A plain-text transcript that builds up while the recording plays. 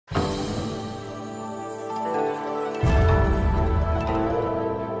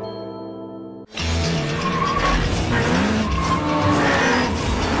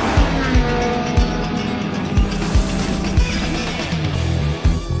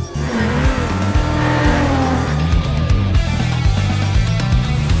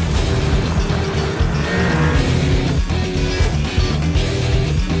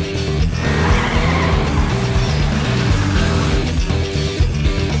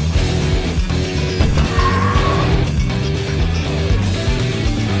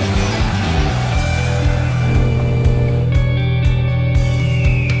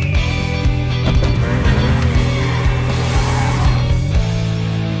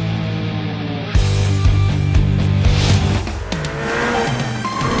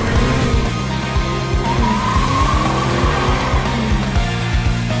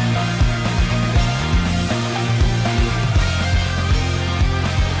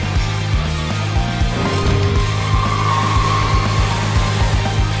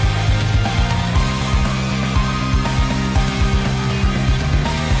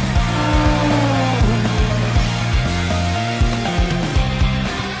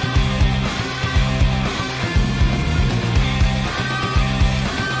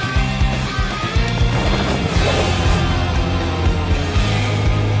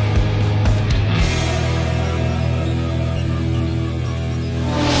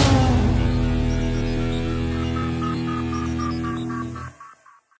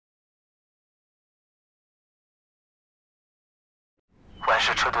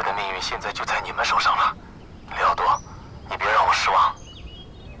现在就在你们手上了，里奥多，你别让我失望。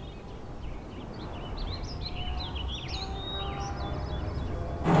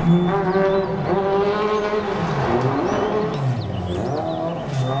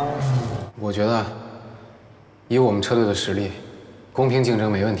我觉得，以我们车队的实力，公平竞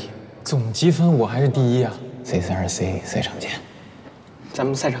争没问题。总积分我还是第一啊！C32C 赛场见，咱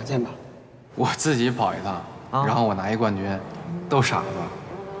们赛场见吧。我自己跑一趟，然后我拿一冠军，都傻子，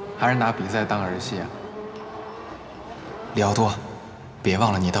还是拿比赛当儿戏啊！里奥多，别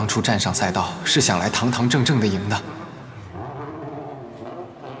忘了你当初站上赛道是想来堂堂正正的赢的。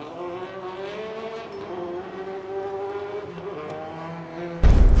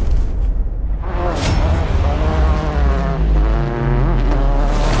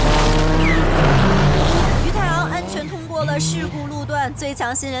 最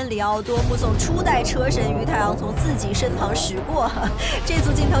强新人里奥多目送初代车神于太昂从自己身旁驶过，这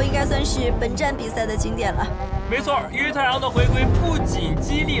组镜头应该算是本站比赛的经典了。没错，于太昂的回归不仅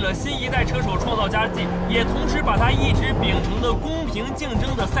激励了新一代车手创造佳绩，也同时把他一直秉承的公平竞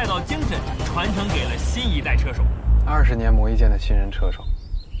争的赛道精神传承给了新一代车手。20年磨一剑的新人车手，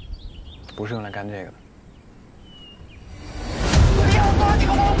不是用来干这个的。里奥多，你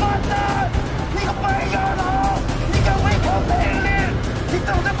个王八蛋！你个白眼狼！你敢违抗命令！ 你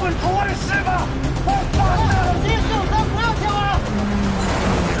等着滚出温室吧！王八蛋！手机受伤，不要抢啊！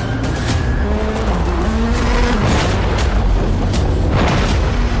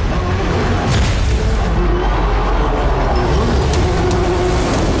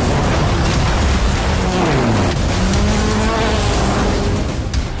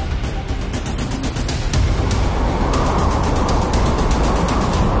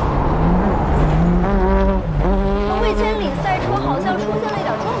魏千里赛车好像出现了一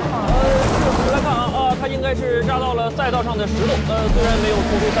点状况。来看啊，他应该是扎到了赛道上的石头。虽然没有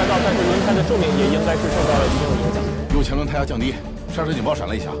冲出赛道，但是轮胎的寿命也应该是受到了一定的影响。右前轮胎压降低，刹车警报闪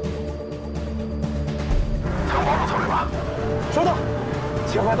了一下。采用保守策略吧。收到，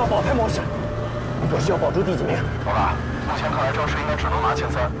切换到保胎模式。我需要保住第几名？老大，目前看来肇事应该只能拿前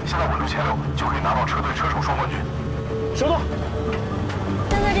3，现在稳住前6就可以拿到车队车手双冠军。收到。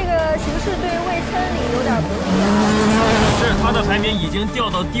 现在这个形势对魏千里有点不利啊。是，他的排名已经掉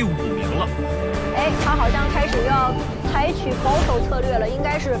到第5名了。哎，他好像开始要采取保守策略了，应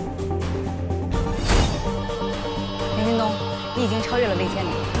该是。林振东，你已经超越了魏千里，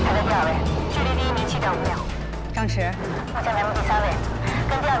排在第2位，距离第1名7.5秒。张弛，目前排名第3位，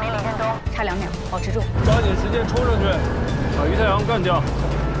跟第2名林振东差2秒，保持住。抓紧时间冲上去，把于太阳干掉。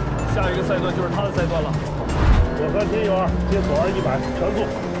下一个赛段就是他的赛段了。 左3前右2，接左2 100，全速。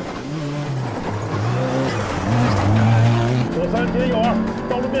左3前右2，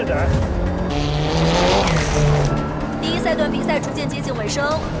道路变窄。第一赛段比赛逐渐接近尾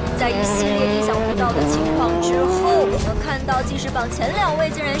声，在一系列意想不到的情况之后，我们看到计时榜前2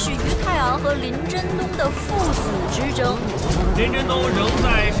位竟然是于太昂和林真东的父子之争。林真东仍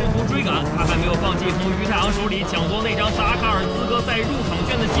在试图追赶，他还没有放弃从于太昂手里抢夺那张达喀尔资格赛入场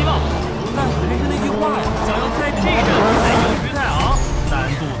券的希望。 但还是那句话呀，想要在这站比赛赢于太昂，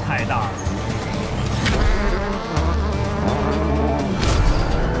难度太大了。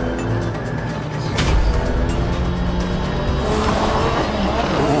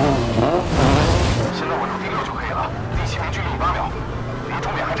现在稳住第6就可以了，第7名距离你8秒，离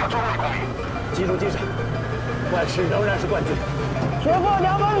终点还差最后1公里。记住，万事仍然是冠军。全部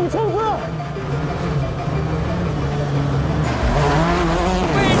200米冲刺！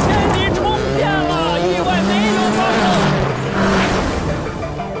 变了，意外没有发生。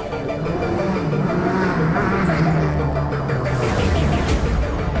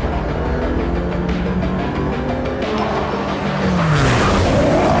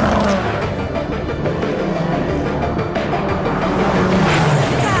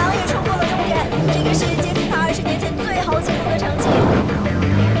太昂也冲过了终点，这个是接近他20年前最好记录的成绩。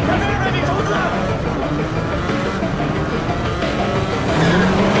200米冲刺！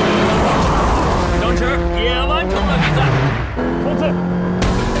 张弛也完成了比赛，冲刺！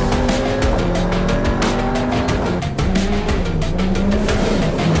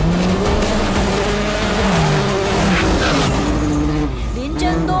林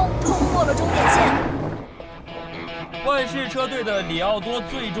真东冲过了终点线。万事车队的里奥多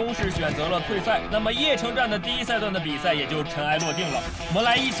最终是选择了退赛，那么叶城站的第1赛段的比赛也就尘埃落定了。我们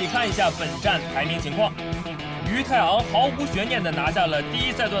来一起看一下本站排名情况。 于太昂毫无悬念地拿下了第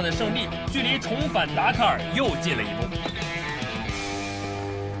1赛段的胜利，距离重返达喀尔又近了一步。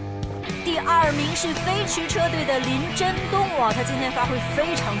第2名是飞驰车队的林真东，哇，他今天发挥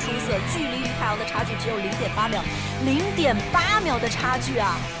非常出色，距离于太昂的差距只有0.8秒，0.8秒的差距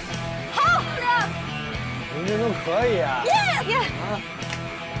啊！好，林振东可以啊！耶！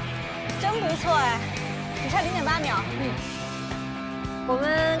真不错哎，只差0.8秒。我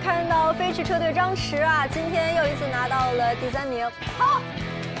们看到飞驰车队张弛啊，今天又一次拿到了第3名。好。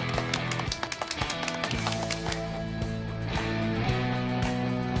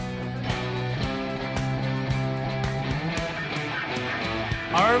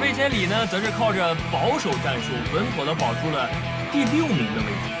而魏千里呢，则是靠着保守战术，稳妥地保住了第6名的位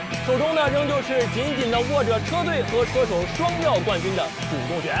置，手中呢仍旧是紧紧地握着车队和车手双料冠军的主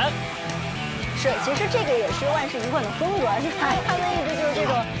动权。是，其实这个也是万事一贯的风格，你看他们一直就是这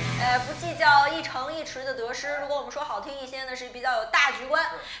种，不计较一城一池的得失。如果我们说好听一些呢，是比较有大局观，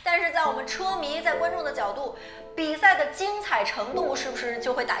但是在我们车迷、在观众的角度，比赛的精彩程度是不是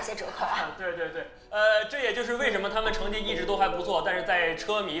就会打一些折扣啊？对，这也就是为什么他们成绩一直都还不错，但是在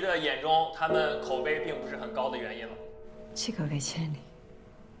车迷的眼中，他们口碑并不是很高的原因了。这个魏千里，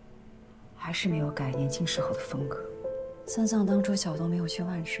还是没有改年轻时候的风格。三藏当初小东没有去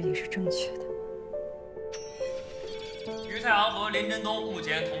万池也是正确的。于太昂和林振东目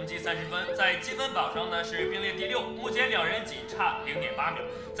前同积30分，在积分榜上呢是并列第6，目前2人仅差0.8秒。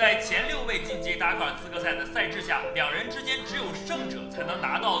在前6位晋级达喀尔资格赛的赛制下，2人之间只有胜者才能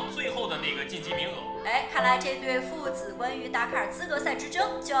拿到最后的那个晋级名额。看来这对父子关于达喀尔资格赛之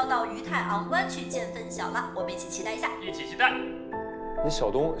争就要到于太昂湾去见分晓了，我们一起期待一下，一起期待。你小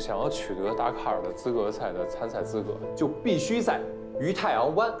东想要取得达喀尔的资格赛的参赛资格，就必须在于太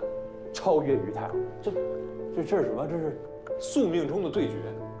昂湾超越于太昂。这是什么？这是宿命中的对决。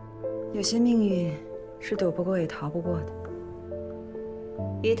有些命运是躲不过也逃不过的。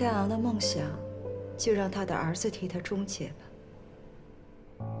于太昂的梦想，就让他的儿子替他终结吧。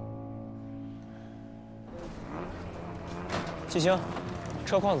季星，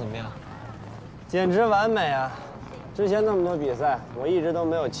车况怎么样？简直完美啊！之前那么多比赛，我一直都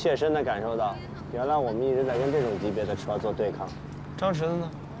没有切身的感受到，原来我们一直在跟这种级别的车做对抗。张弛的呢？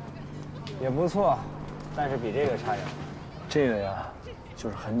也不错，但是比这个差点。这个呀，就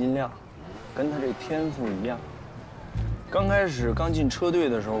是含金量，跟他这天赋一样。刚进车队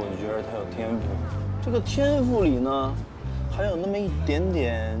的时候，我就觉得他有天赋。这个天赋里呢，还有那么一点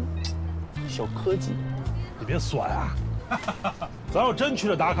点小科技。你别酸啊！咱要真去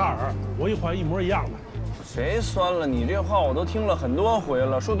了达喀尔，我也换一模一样的。谁酸了？你这话我都听了很多回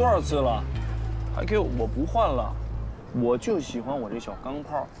了，说多少次了？还给我不换了？我就喜欢我这小钢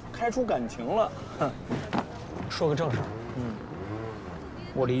炮，开出感情了。哼。说个正事儿，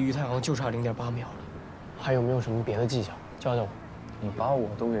我离于太昂就差0.8秒了，还有没有什么别的技巧？教教我。你把我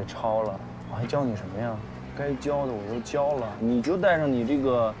都给超了，我还教你什么呀？该教的我都教了，你就带上你这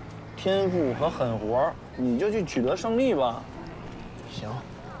个天赋和狠活，你就去取得胜利吧。行，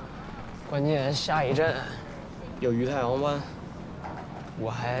关键下一站有于太昂湾，我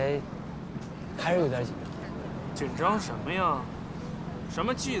还是有点紧张。紧张什么呀？什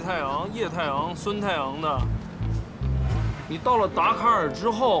么季太昂、叶太昂、孙太昂的？你到了达喀尔之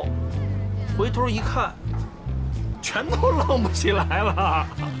后，回头一看，全都愣不起来了。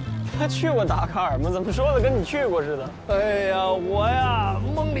他去过达喀尔吗？怎么说的跟你去过似的？哎呀，我呀，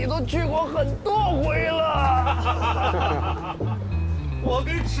梦里都去过很多回了。我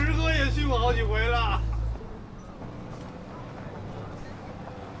跟池哥也去过好几回了。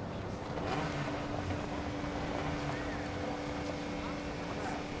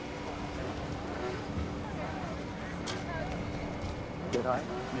别查，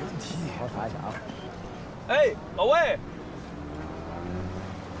没问题，我查一下啊。哎，老魏，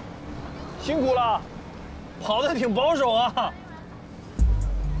辛苦了，跑得挺保守啊。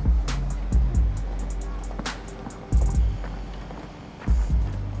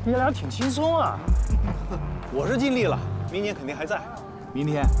你俩挺轻松啊。我是尽力了，明年肯定还在。明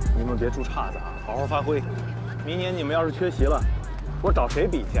天你们别出岔子啊，好好发挥。明年你们要是缺席了，我找谁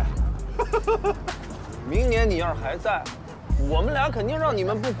比去？明年你要是还在，我们俩肯定让你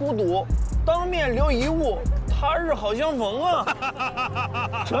们不孤独，当面留遗物，他日好相逢啊！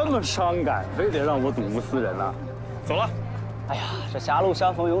这么伤感，非得让我睹物思人啊！走了。哎呀，这狭路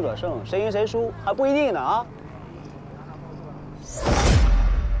相逢勇者胜，谁赢谁输还不一定呢啊！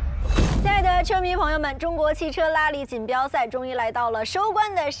亲爱的车迷朋友们，中国汽车拉力锦标赛终于来到了收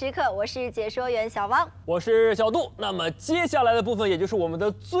官的时刻，我是解说员小汪，我是小杜。那么接下来的部分，也就是我们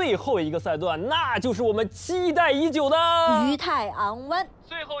的最后一个赛段，那就是我们期待已久的于太昂湾。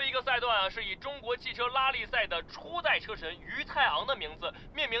最后一个赛段啊，是以中国汽车拉力赛的初代车神于太昂的名字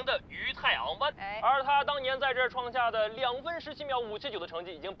命名的于太昂湾。而他当年在这儿创下的2分17秒579的成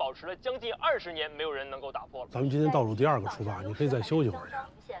绩，已经保持了将近20年，没有人能够打破了。咱们今天倒数第2个出发，你可以再休息会儿去。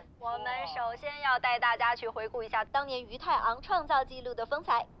我们首先要带大家去回顾一下当年于太昂创造纪录的风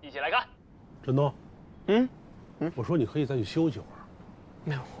采，一起来看。振东，我说你可以再去休息会儿。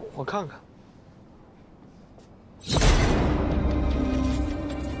没有，我看看。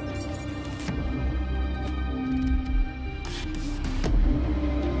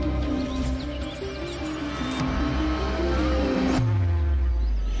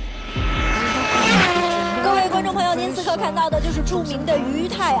观众朋友，您此刻看到的就是著名的于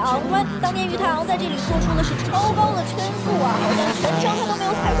太昂湾。当年于太昂在这里做出的是超高的圈速啊，好像全程他都没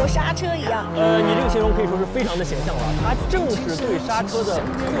有踩过刹车一样。你这个形容可以说是非常的形象了。他正是对刹车的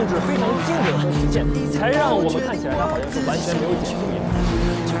控制非常精准和极限，才让我们看起来他好像是完全没有减速一样。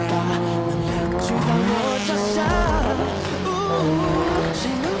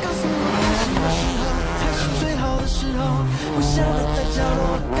不想躲在角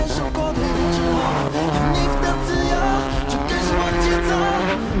落，感受过退路之后，有你的自由，就跟上我节奏，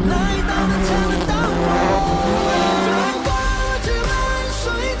哪一道能抢得到我？穿过剧本，输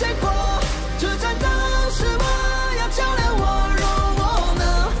赢结果，这战斗是我要较量我，若我能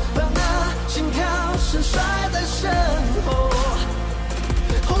把那心跳声甩在身后，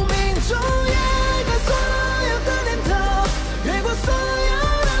轰鸣中掩盖所有的念头，越过所有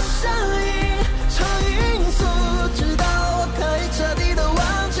的声音，超音速。彻底的忘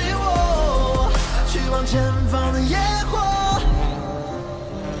记我，去往前方的野火，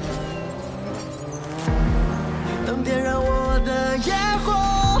能点燃我的野火。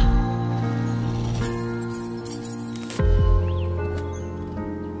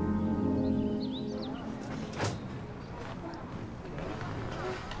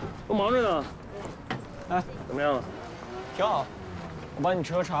我忙着呢。哎，怎么样了？挺好。我把你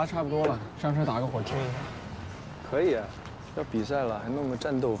车查差不多了，上车打个火听一下。可以啊。要比赛了，还弄个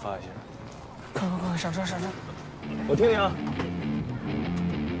战斗发型。快，上车！我听听啊。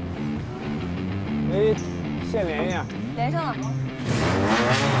哎，线连一下。连上了。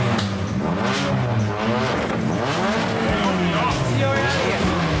机油压力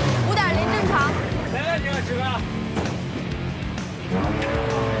5.0正常。没问题了，志哥。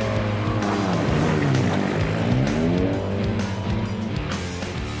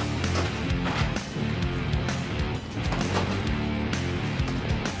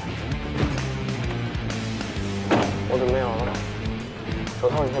我准备好了，手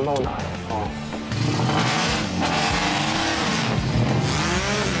套你先帮我拿着。好。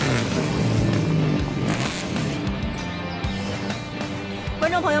观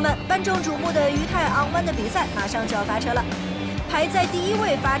众朋友们，万众瞩目的于太昂湾的比赛马上就要发车了。排在第1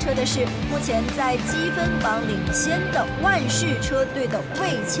位发车的是目前在积分榜领先的万世车队的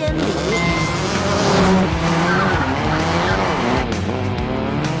魏千里。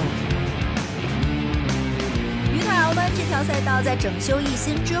这条赛道在整修一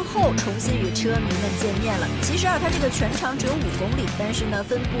新之后，重新与车迷们见面了。其实啊，它这个全长只有5公里，但是呢，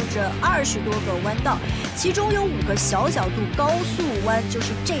分布着20多个弯道，其中有5个小角度高速弯，就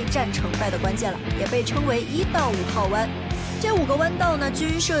是这站成败的关键了，也被称为1到5号弯。这5个弯道呢，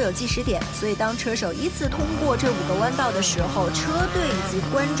均设有计时点，所以当车手依次通过这5个弯道的时候，车队以及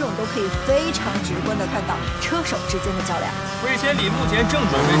观众都可以非常直观地看到车手之间的较量。魏千里目前正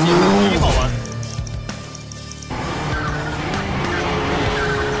准备进入1号弯。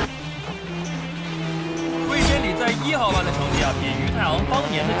在1号弯的成绩啊，比于太昂当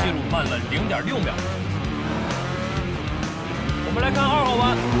年的记录慢了0.6秒。我们来看2号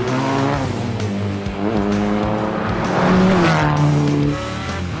弯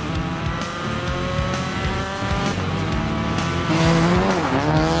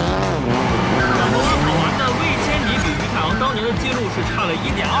，2号弯跑完的魏千里比于太昂当年的记录是差了1.2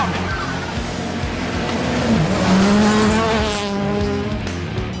秒。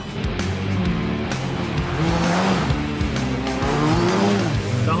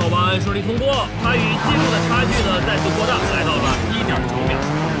3号弯顺利通过，他与记录的差距呢再次扩大，来到了1.9秒。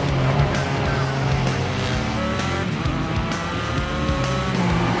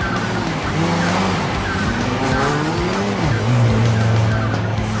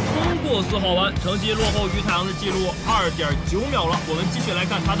通过4号弯，成绩落后于太阳的记录2.9秒了。我们继续来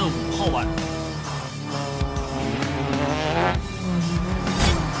看他的5号弯。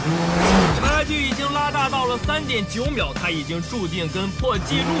差距已经拉大到了3.9秒，他已经注定跟破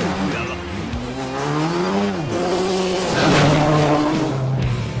纪录无缘了。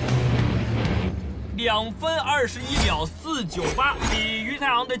2 2分21秒498，比于太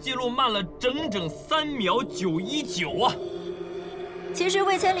行的记录慢了整整3秒919啊！其实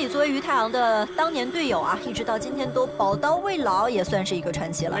魏千里作为于太行的当年队友啊，一直到今天都宝刀未老，也算是一个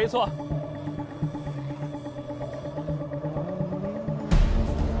传奇了。没错。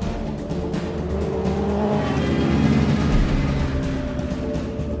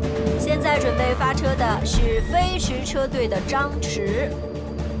现在准备发车的是飞驰车队的张弛。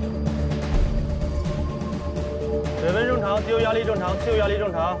水温正常，机油压力正常，汽油压力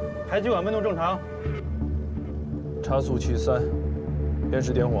正常，排气管温度正常。差速器3，延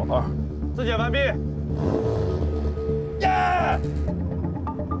时点火2，自检完毕。耶！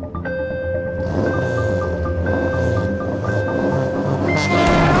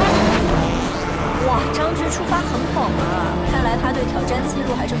哇，张弛出发很猛啊！看来他对挑战记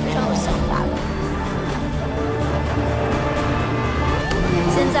录还是非常有想法的。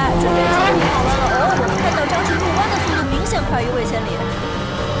现在准备进入1号弯了哦，我们看到张弛入弯的速度明显快于魏千里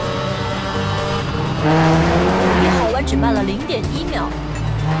，1号弯只慢了0.1秒。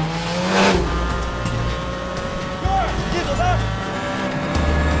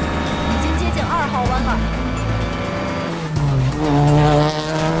已经接近2号弯了。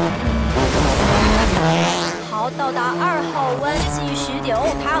好，到达2号弯计时点哦，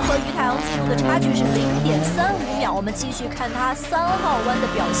他和于太行记录的差距是0.35秒。我们继续看他3号弯的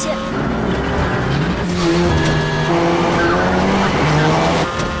表现。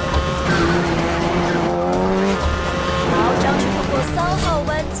好，张弛通过3号弯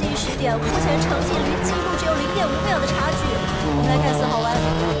计时点，目前成绩离记录只有0.5秒的差距。我们来看4号弯。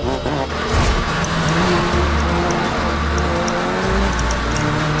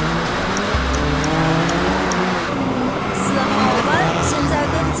现在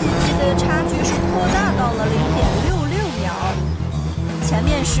跟记录的差距是扩大到了0.66秒，前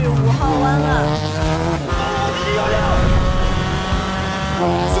面是5号弯了。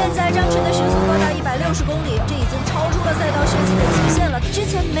现在张弛的时速高达160公里，这已经超出了赛道设计的极限了。之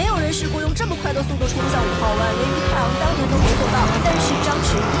前没有人试过用这么快的速度冲向5号弯，连于太行当年都没做到，但是张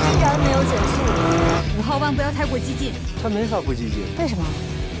弛依然没有减速。5号弯不要太过激进。他没法不激进。为什么？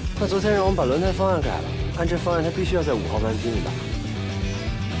他昨天让我们把轮胎方案改了，按这方案他必须要在5号弯拼一把。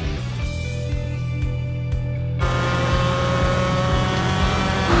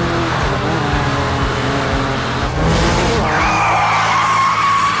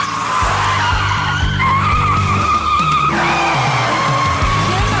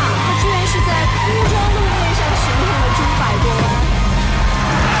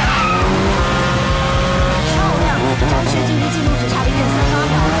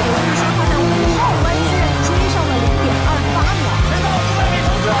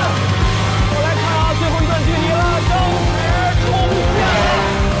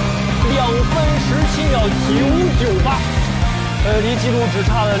离记录只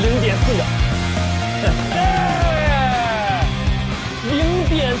差了0.4秒。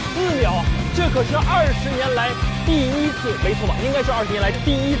0.4秒，这可是20年来第一次，没错吧？应该是20年来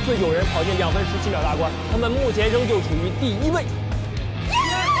第一次有人跑进2分17秒大关。他们目前仍旧处于第1位。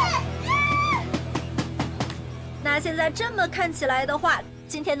那现在这么看起来的话，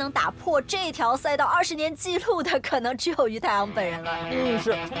今天能打破这条赛道20年记录的，可能只有于太行本人了。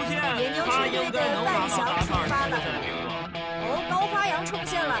是。出现，野牛车队的范翔出发了。哦，高花阳冲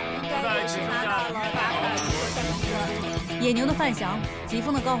线了，应该也是拿到了达喀尔资格赛名额。野牛的范翔、疾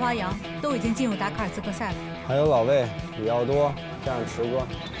风的高花阳都已经进入达喀尔资格赛了。还有老魏、李耀多加上池哥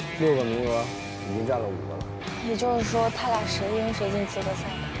，6个名额已经占了5个了。也就是说，他俩谁赢谁进资格赛。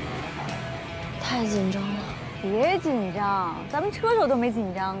太紧张了。别紧张，咱们车手都没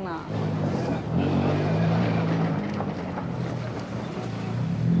紧张呢。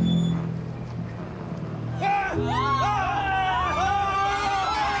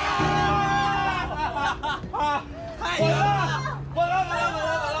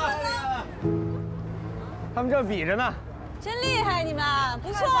他们这比着呢。真厉害，你们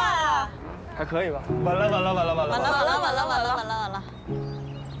不错啊。还可以吧？稳了。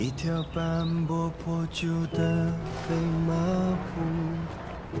一条斑驳破旧的飞马步，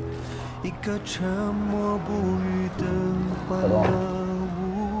一个沉默不语的欢乐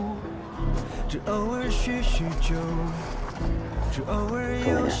舞，只偶尔叙叙旧，只偶尔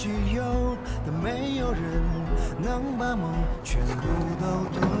有喜忧，但没有人能把梦全部都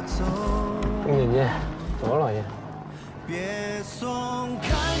夺走。钟姐姐，怎么了，老爷？别松开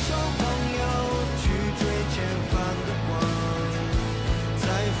手，朋友，去追前方的光。在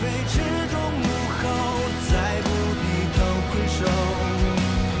飞驰中怒吼，再不低头挥手，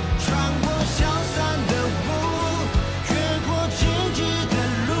穿过消散的雾，越过荆棘的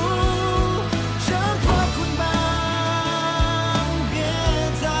路，挣脱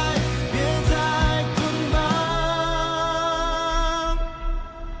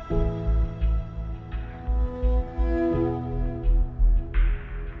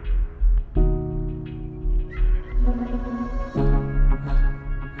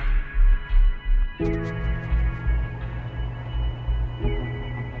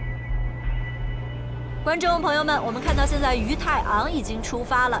观众朋友们，我们看到现在于太昂已经出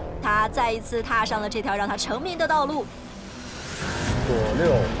发了，他再一次踏上了这条让他成名的道路。左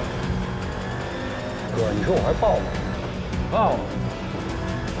六，哥，你说我还报吗？报。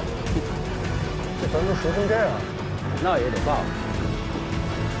这咱都熟成这样，那也得报。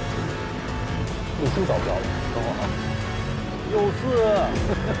路书找不着了，等会儿啊。有事。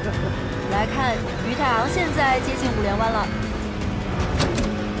来看于太昂现在接近5连弯了。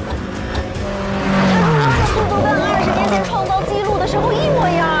 速度跟20年前创造纪录的时候一模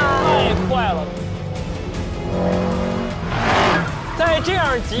一样啊！太快了！在这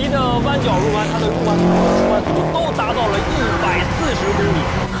样急的弯角入弯，它的入弯速度都达到了140公里。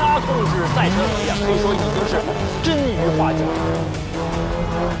他控制赛车能力啊，可以说已经是臻于花甲。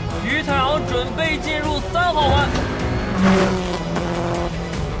于太昂准备进入3号弯。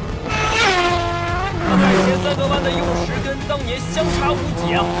他在前3个弯的用时跟当年相差无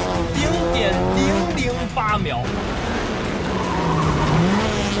几啊，0.008秒。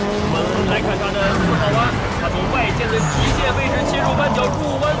我们来看他的4号弯，他从外线的极限位置切入弯角，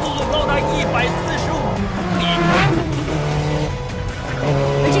入弯速度高达145公里。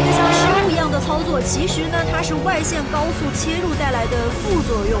而这个像食物一样的操作，其实呢，它是外线高速切入带来的副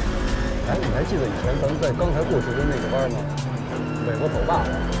作用。哎，你还记得以前咱们在刚才过去的那个弯吗？尾巴走大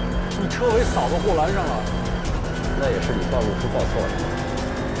了。 你车尾扫到护栏上了，那也是你报路书报错了。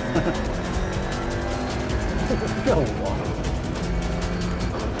怨我。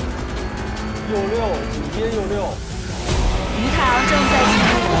右6，紧接右6。于太昂正在进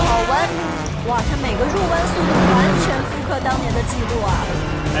入5号弯，哇，他每个入弯速度完全复刻当年的记录啊！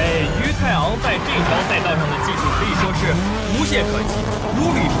哎，于太昂在这条赛道上的技术可以说是无懈可击，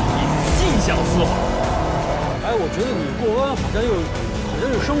如履重地，心想丝滑。哎，我觉得你过弯好像又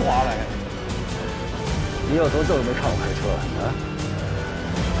升华了。你有多久没看我开车了啊？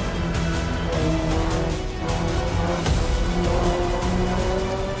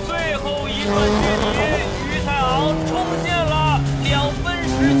最后一段距离，于太昂冲线了2分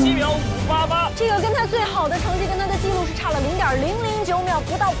17秒588。这个跟他最好的成绩跟他的记录是差了0.009秒，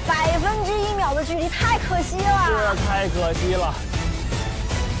不到1%秒的距离，太可惜了。是太可惜了。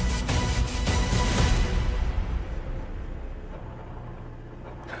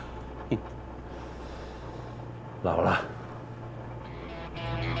 老了。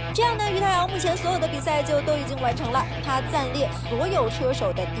这样呢，于太昂目前所有的比赛就都已经完成了，他暂列所有车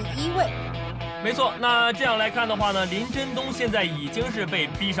手的第1位。没错，那这样来看的话呢，林臻东现在已经是被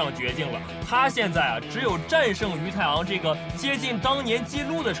逼上绝境了。他现在啊，只有战胜于太昂这个接近当年纪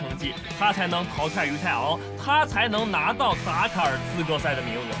录的成绩，他才能淘汰于太昂，他才能拿到达喀尔资格赛的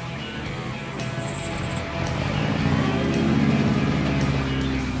名额。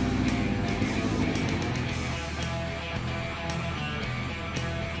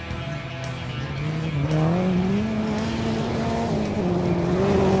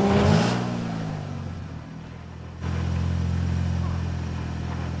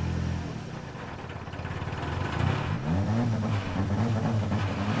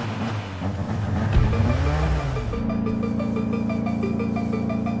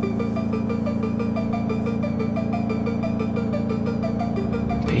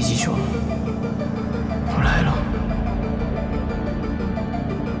 别记住，我来了。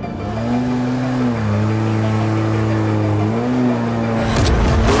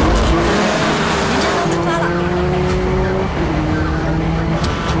林臻东出发了。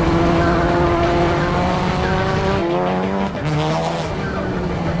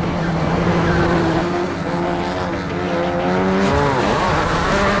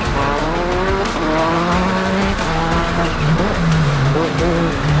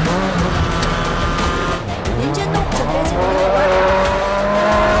林臻东准备进入6弯，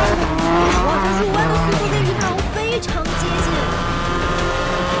哇，他入弯的速度跟于太昂非常接近。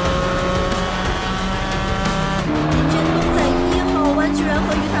林臻东在1号弯居然和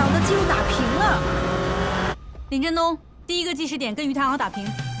于太昂的记录打平了。林臻东第一个计时点跟于太昂打平。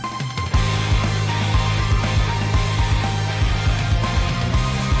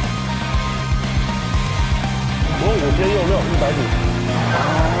我5接右6 100米。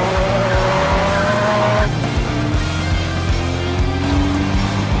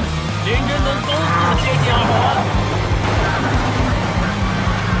 林臻东高速接近2号弯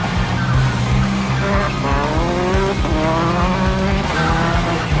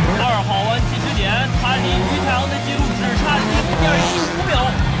，2号弯计时点，他离于太昂的记录只差0.15秒。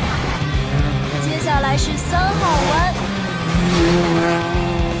接下来是3号弯，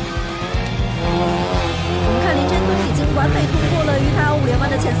我们看林臻东已经完美通过了于太昂5连弯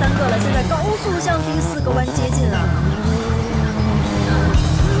的前3个了，现在高速向第4个弯接近了。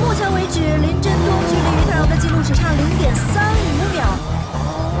目前为止，林臻东距离于太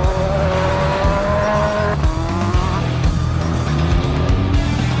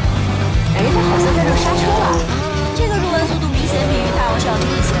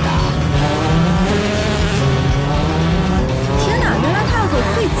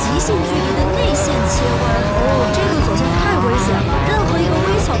线距离的内线切弯。这个走线太危险了，任何一个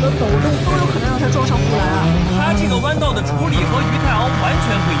微小的抖动都有可能让它撞上护栏啊！它这个弯道的处理和于太昂完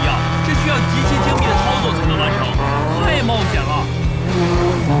全不一样，是需要极其精密的操作才能完成，太冒险了。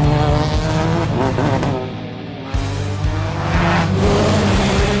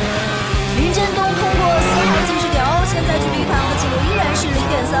林振东通过4号计时条，现在距离太阳的记录依然是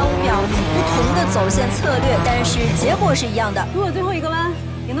0.35秒，不同的走线策略，但是结果是一样的。如果最后一个弯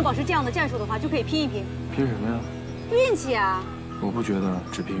也能保持这样的战术的话，就可以拼一拼。拼什么呀？运气啊！我不觉得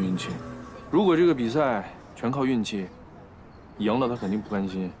只拼运气。如果这个比赛全靠运气，赢了他肯定不甘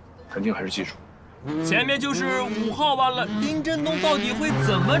心，肯定还是技术。前面就是5号弯了，林振东到底会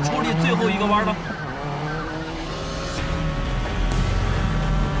怎么处理最后一个弯呢？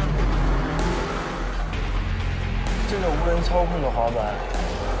这个无人操控的滑板，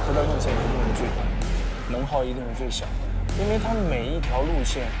它的路线一定是最短，能耗一定是最小的，因为它每一条路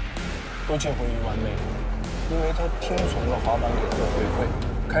线都近乎于完美，因为它听从了滑板给的回馈。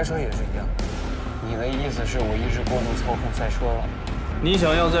开车也是一样。你的意思是我一直过度操控赛车了？你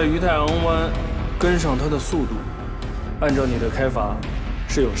想要在于太昂湾跟上它的速度，按照你的开法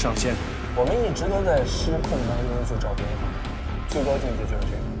是有上限的。我们一直都在失控当中去找变化，最高境界就是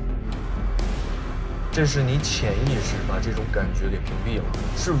这个。这是你潜意识把这种感觉给屏蔽了，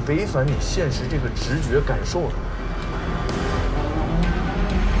是违反你现实这个直觉感受的。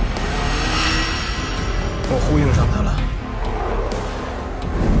我呼应上他了。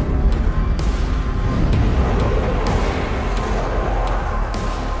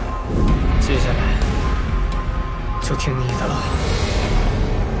接下来就听你的了。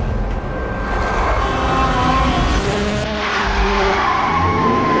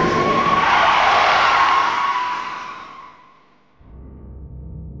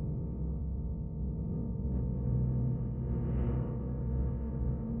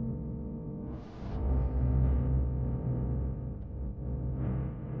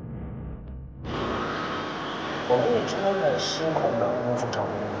我们一直都在失控当中去找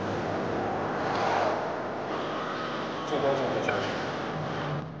变化，最高境界就是这个。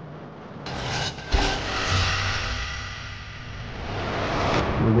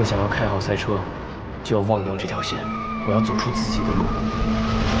如果想要开好赛车，就要忘掉这条线。我要走出自己的路。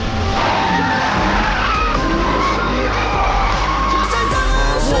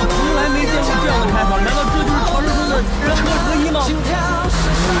我从来没见过这样的开法，难道这就是传说中的人车合一吗？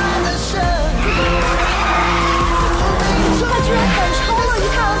他居然反超了于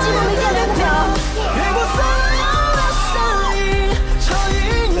太阳记录0.05秒。越过所有的声音，超音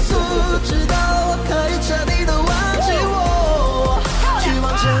速，直到我可以彻底的忘记我，去往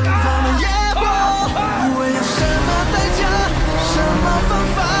前方的野火，不问有什么代价，什么方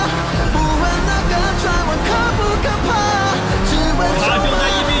法，不问那个转弯可不可怕，只问他正在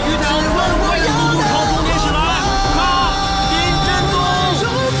一比于太阳更快的速度朝终点驶来，他林振东。如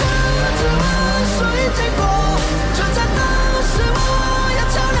果只问所以结果，这战斗是我要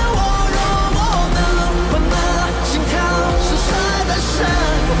照亮我，若我能，我的心跳是甩在身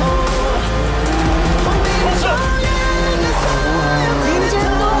后，红地中原的所有林振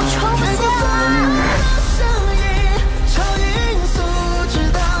东冲线了！声音，超音速，直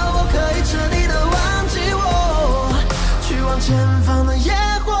到我可以彻底的忘记我，去往前方的野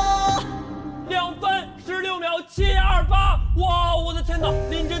火。2分16秒728，哇！我的天哪，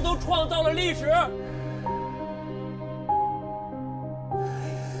林振东创造了历史。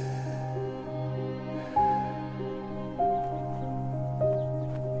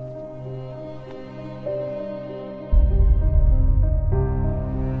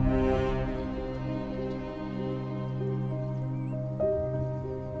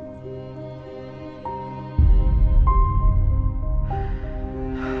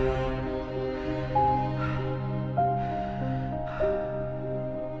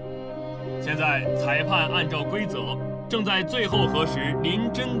现在裁判按照规则正在最后核实林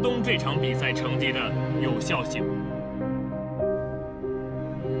振东这场比赛成绩的有效性。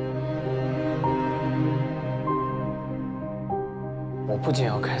我不仅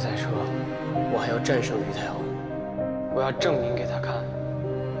要开赛车，我还要战胜于太阳。我要证明给他看，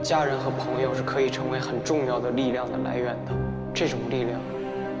家人和朋友是可以成为很重要的力量的来源的。这种力量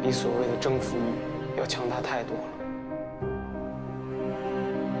比所谓的征服欲要强大太多了。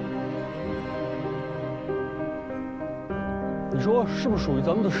你说是不是属于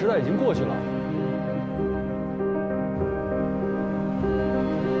咱们的时代已经过去了？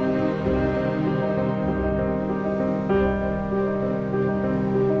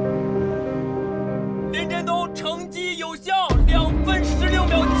林振东成绩有效，2分16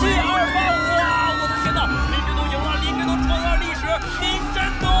秒728，哇！我的天哪，林振东赢了，林振东创造了历史，林振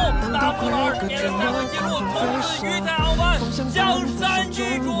东不了2年的赛会记录，从此鱼太航班江山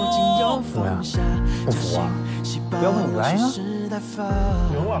易主。服呀？不服啊？要不你来呀？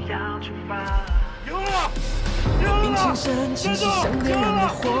赢了！赢了！明情深情是想点燃的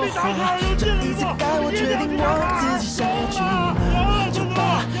火花，这一次该我决定我自己下去拿就把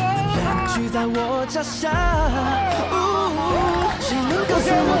能量聚在我脚下。谁能告诉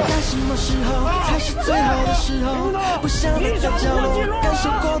我该什么时候才是最好的时候？不想待在角落，感受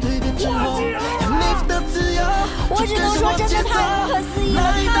过蜕变之后，要你的自由。我只能说，真的太不可思议了，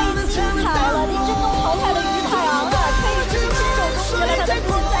太精彩了！林臻东淘汰了于太昂了，可以说是亲手终结了他自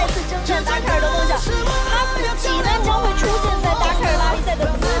己再次征战达喀尔的梦想。他自己呢将会出现在达喀尔拉力赛的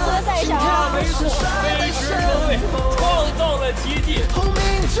资格赛上。没错，飞驰车队创造了奇迹。后命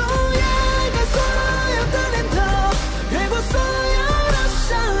中掩盖所有的念头，越过所有的声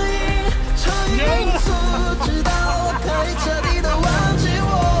音，超音速，直到我可以彻底的忘记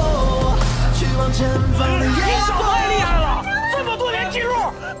我，去往前方的夜空。太厉害了，这么多年记录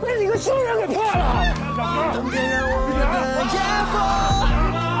被你个新人给破了。能点燃我的野火。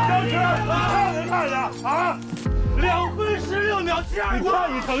张弛，看没看见啊？2分16秒72，你看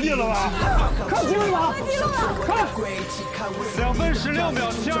你成绩了吧？看记录吧，看，2分16秒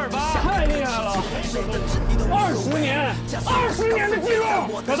728，太厉害了！20年的记录，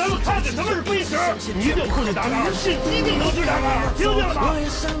让咱们看看什么是飞驰，一定会去达喀尔，一定能去达喀尔，听见了吗？我也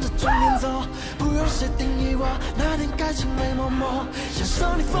向着终点走，不用谁定义我，那点感情没默默，享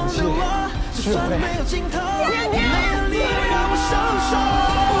受逆风的我，就算没有尽头，也没有理由让我收手。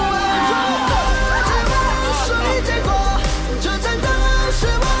顺利结果，这战斗是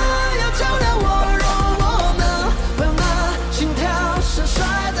我要照亮我，若我能把心跳深甩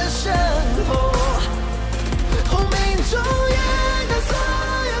在身后，后命中掩盖所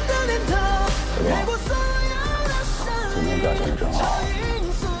有的念头，越过所有的声音。今天表现得真好，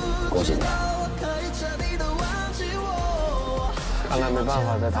恭喜你！看来没办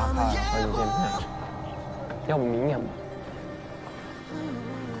法在达喀尔和你见面了，要不明年吧？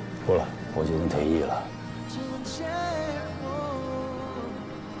不了，我已经退役了。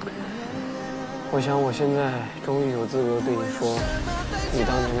我想我现在终于有资格对你说，你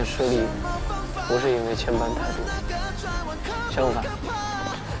当年的失利不是因为牵绊太多，相反，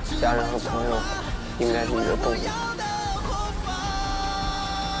家人和朋友应该是你的动力。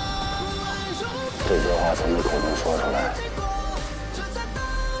这些话从你口中说出来，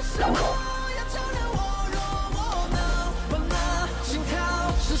成熟。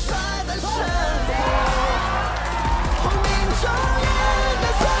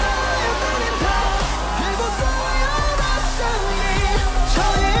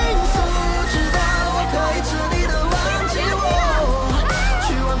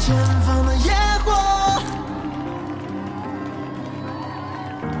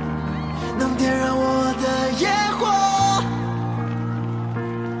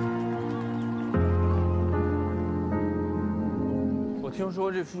听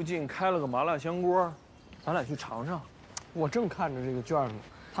说这附近开了个麻辣香锅，咱俩去尝尝。我正看着这个券呢，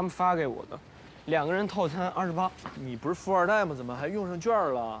他们发给我的，2个人套餐28。你不是富二代吗？怎么还用上券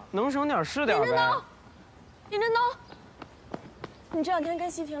了？能省点是点呗。林臻东，你这2天跟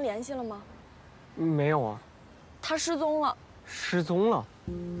西婷联系了吗？没有啊。他失踪了。失踪了？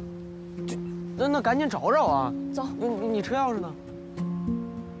那赶紧找找啊！走，你车钥匙呢？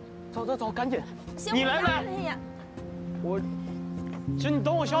走，赶紧！你来不来？我。行，你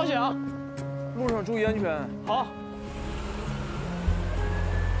等我消息啊！路上注意安全。好。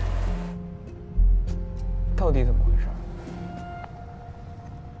到底怎么回事？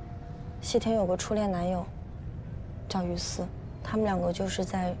西婷有个初恋男友，叫于思，他们2个就是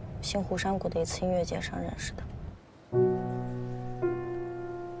在星湖山谷的一次音乐节上认识的。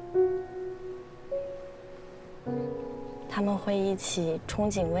他们会一起憧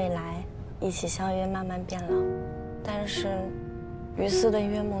憬未来，一起相约慢慢变老，但是。于思的音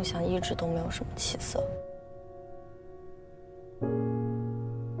乐梦想一直都没有什么起色。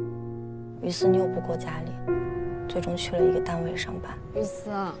于思拗不过家里，最终去了一个单位上班。于思，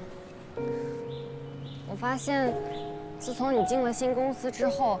我发现，自从你进了新公司之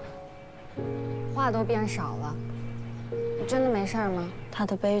后，话都变少了。你真的没事吗？他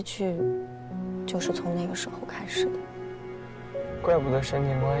的悲剧，就是从那个时候开始的。怪不得沈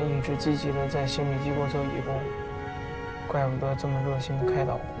警官一直积极地在心理机构做义工。怪不得这么热心地开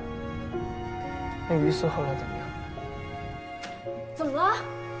导我。那于思后来怎么样？怎么了？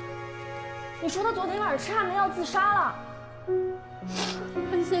你说他昨天晚上吃安眠药自杀了。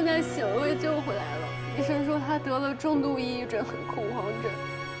他现在醒了，被救回来了。医生说他得了重度抑郁症和恐慌症。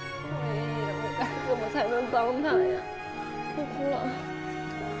我该怎么才能帮他呀？别哭了。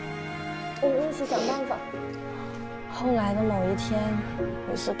我们一起想办法。后来的某一天，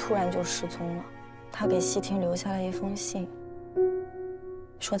雨丝突然就失踪了。他给西汀留下了一封信，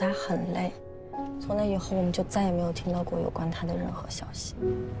说他很累。从那以后，我们就再也没有听到过有关他的任何消息。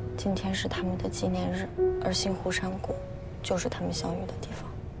今天是他们的纪念日，而星湖山谷就是他们相遇的地方。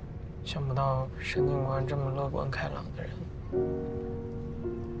想不到沈警官这么乐观开朗的人，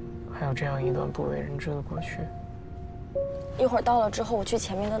还有这样一段不为人知的过去。一会儿到了之后，我去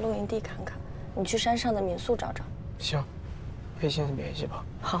前面的露营地看看，你去山上的民宿找找。行，微信联系吧。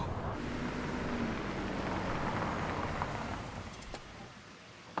好。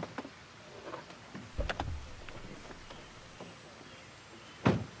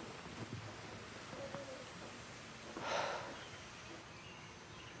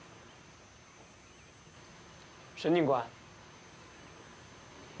沈警官，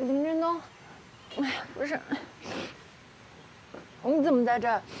林振东，哎呀，不是，你怎么在这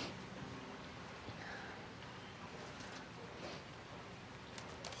儿？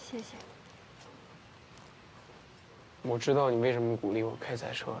谢谢。我知道你为什么鼓励我开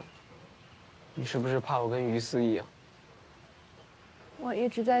赛车了，你是不是怕我跟于思一样？我一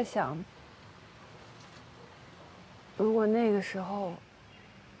直在想，如果那个时候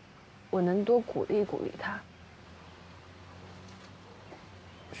我能多鼓励鼓励他。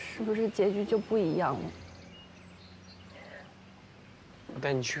是不是结局就不一样了？我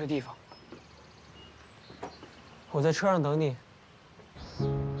带你去个地方，我在车上等你。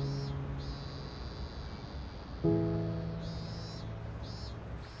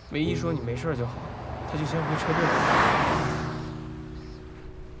唯一说你没事就好，他就先回车队了。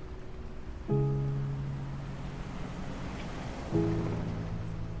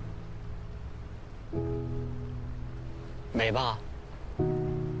美吧？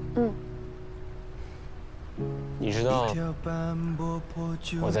你知道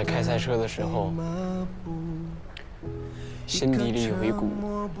我在开赛车的时候，心底里有一股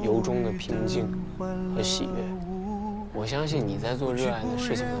由衷的平静和喜悦。我相信你在做热爱的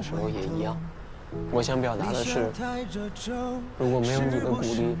事情的时候也一样。我想表达的是，如果没有你的鼓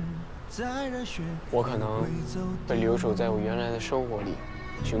励，我可能会留守在我原来的生活里，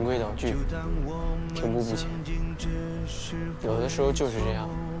循规蹈矩，停步不前。有的时候就是这样，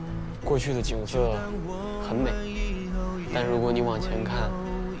过去的景色很美，但如果你往前看，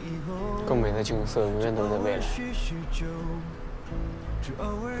更美的景色永远都在未来。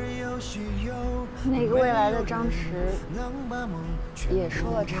那个未来的张弛也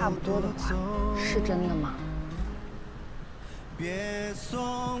说了差不多的话，是真的吗？你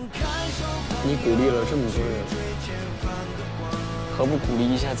鼓励了这么多人，何不鼓励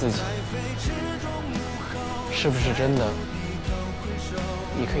一下自己？是不是真的？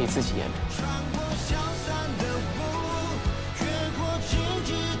你可以自己验证。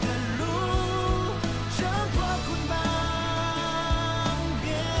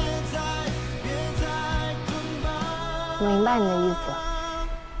我明白你的意思。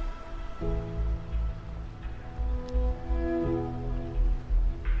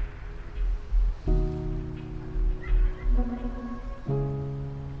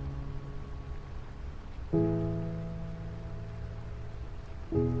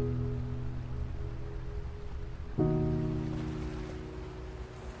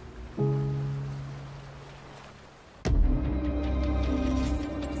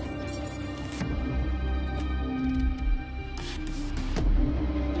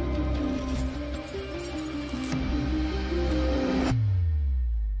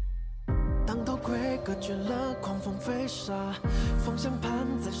隔绝了狂风飞沙，方向盘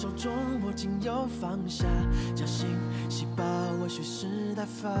在手中，我仅有放下，侥幸细胞我蓄势待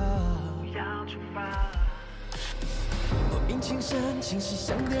发，要出发。我引擎声清晰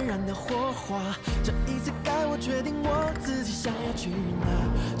像点燃的火花，这一次该我决定我自己想要去哪，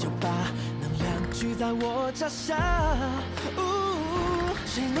就把能量聚在我脚下。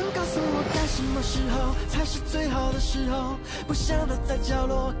谁能告诉我该什么时候才是最好的时候？不想躲在角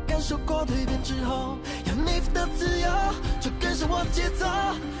落，感受过蜕变之后，要你的自由，就跟上我的节奏，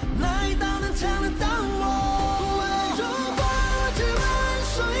哪一道能抢得到我？如果只问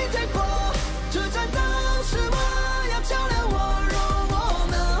输赢结果，这战斗是我要较量我，若我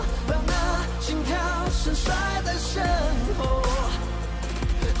能让那心跳声甩在身后，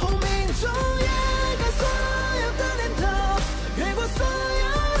后命中掩盖所有的念头，越过所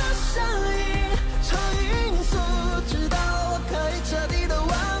有的声音，超音速，直到我可以彻底的忘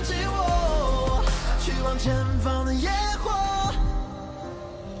记我，去往前方的野火，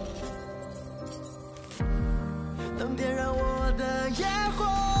能点燃我的野火。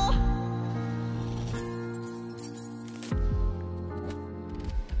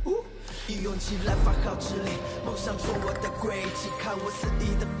一用起来发号施令，梦想做我的轨迹，看我肆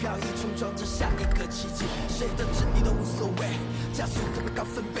意的飘逸，冲撞着下一个奇迹。谁的旨意都无所谓，加速度高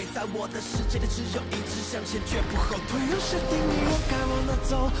分贝，在我的世界里只有一直向前，绝不后退。不用谁定义我该往哪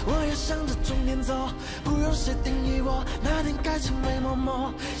走，我要向着终点走。不用谁定义我哪天该成为某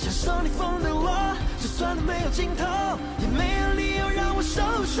某，享受逆风的我，就算没有尽头，也没有理由让我收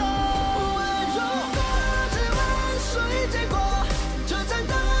手。如果只问所以结果，这战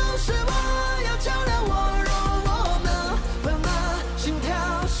斗是我要较量，我若我能把那心跳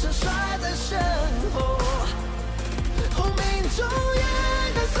声甩在身后，轰鸣中掩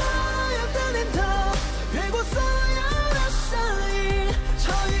盖所有的念头，越过所有的声音，超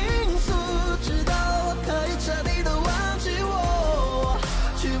音速，直到我可以彻底的忘记我，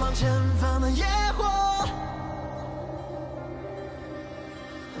去往前方的野火。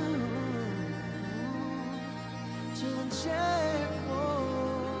只问结果，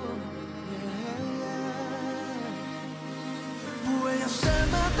不问要什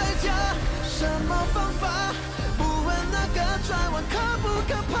么代价，什么方法，不问那个转弯可不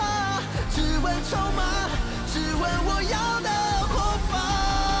可怕，只问筹码，只问我要的活法。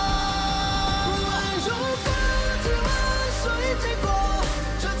如果只问所以结果，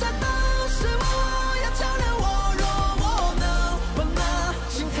这战斗是我要较量，我若我能把那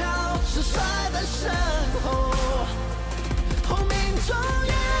心跳声甩在身后，轰鸣中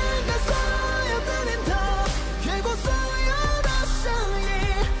掩盖所有的念头，越过所有的声音，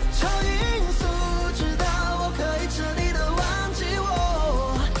超音速，直到我可以彻底的忘记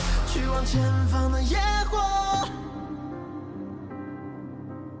我，去往前方的野火，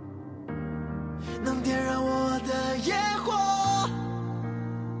能点燃